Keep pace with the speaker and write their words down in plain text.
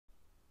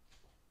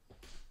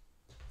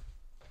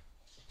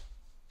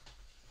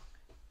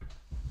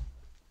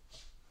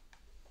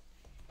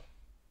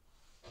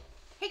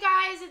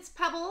guys, it's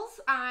Pebbles.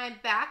 I'm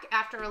back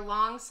after a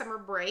long summer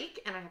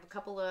break and I have a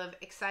couple of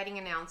exciting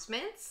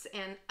announcements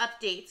and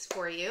updates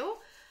for you.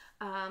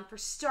 For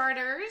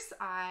starters,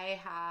 I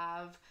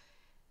have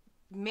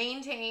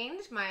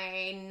maintained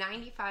my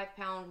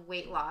 95-pound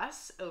weight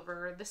loss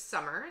over the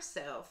summer.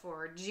 So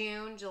for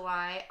June,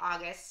 July,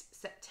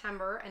 August,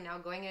 September, and now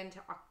going into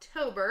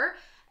October,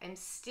 I'm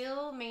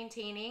still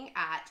maintaining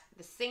at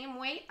the same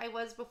weight I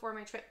was before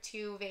my trip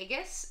to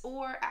Vegas,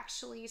 or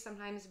actually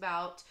sometimes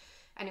about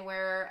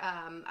anywhere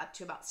up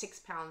to about 6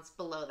 pounds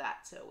below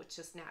that, so it's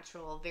just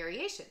natural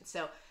variation.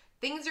 So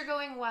things are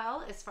going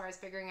well as far as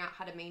figuring out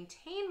how to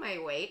maintain my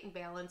weight and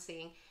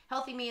balancing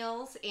healthy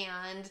meals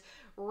and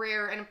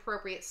rare and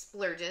appropriate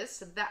splurges,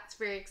 so that's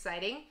very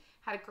exciting.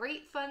 Had a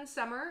great fun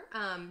summer.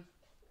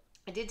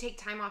 I did take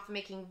time off of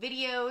making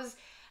videos,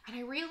 and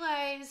I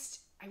realized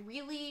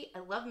I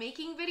love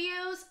making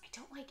videos. I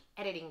don't like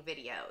editing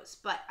videos,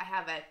 but I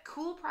have a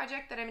cool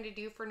project that I'm going to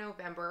do for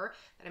November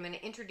that I'm going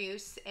to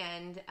introduce,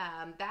 and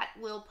that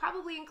will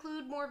probably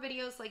include more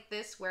videos like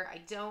this where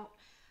I don't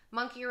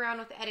monkey around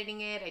with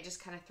editing it. I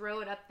just kind of throw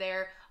it up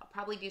there. I'll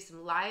probably do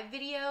some live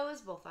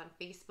videos both on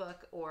Facebook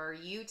or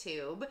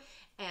YouTube,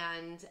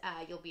 and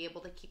you'll be able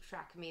to keep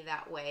track of me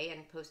that way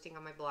and posting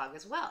on my blog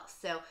as well.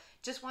 So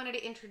just wanted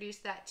to introduce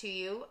that to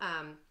you.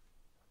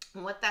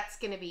 What that's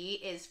going to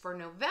be is for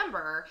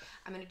November,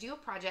 I'm going to do a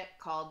project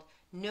called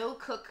No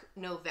Cook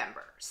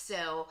November.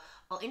 So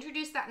I'll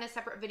introduce that in a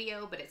separate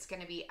video, but it's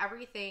going to be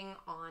everything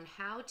on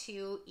how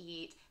to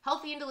eat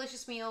healthy and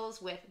delicious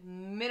meals with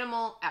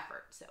minimal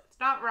effort. So it's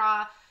not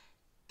raw.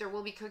 There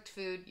will be cooked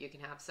food. You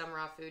can have some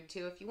raw food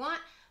too if you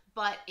want,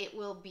 but it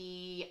will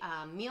be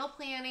meal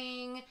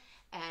planning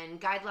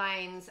and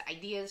guidelines,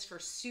 ideas for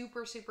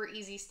super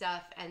easy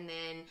stuff, and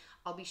then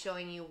I'll be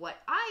showing you what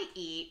I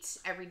eat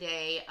every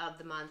day of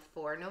the month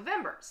for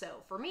November.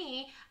 So for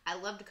me, I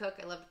love to cook,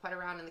 I love to put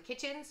around in the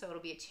kitchen, so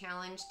it'll be a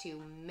challenge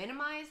to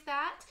minimize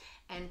that.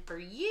 And for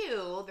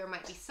you, there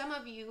might be some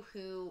of you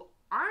who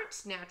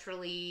aren't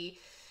naturally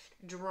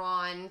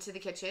drawn to the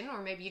kitchen,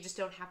 or maybe you just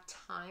don't have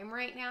time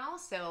right now,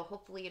 so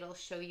hopefully it'll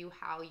show you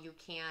how you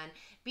can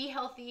be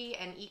healthy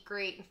and eat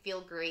great and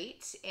feel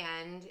great,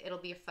 and it'll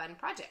be a fun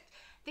project.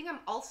 I think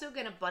I'm also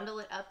going to bundle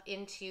it up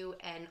into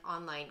an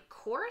online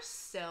course,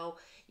 so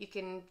you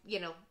can,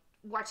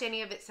 watch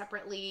any of it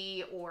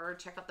separately or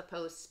check out the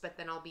posts, but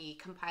then I'll be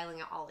compiling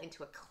it all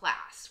into a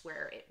class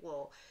where it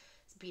will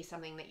be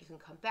something that you can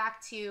come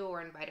back to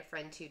or invite a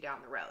friend to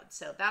down the road.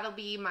 So that'll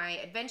be my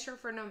adventure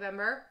for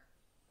November.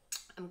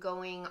 I'm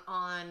going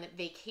on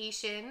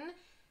vacation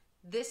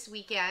this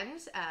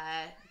weekend,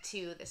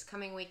 this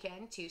coming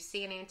weekend to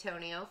San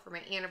Antonio for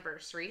my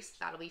anniversary, so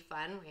that'll be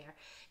fun. We're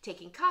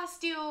taking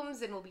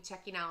costumes and we'll be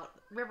checking out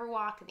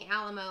Riverwalk and the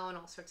Alamo and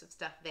all sorts of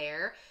stuff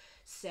there.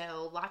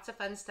 So lots of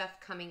fun stuff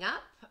coming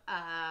up.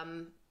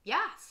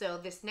 So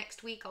this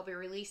next week I'll be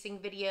releasing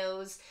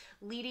videos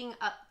leading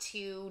up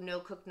to No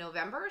Cook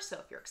November. So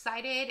if you're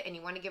excited and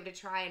you want to give it a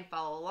try and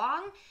follow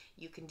along,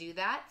 you can do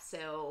that.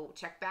 So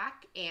check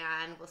back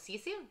and we'll see you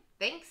soon.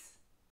 Thanks.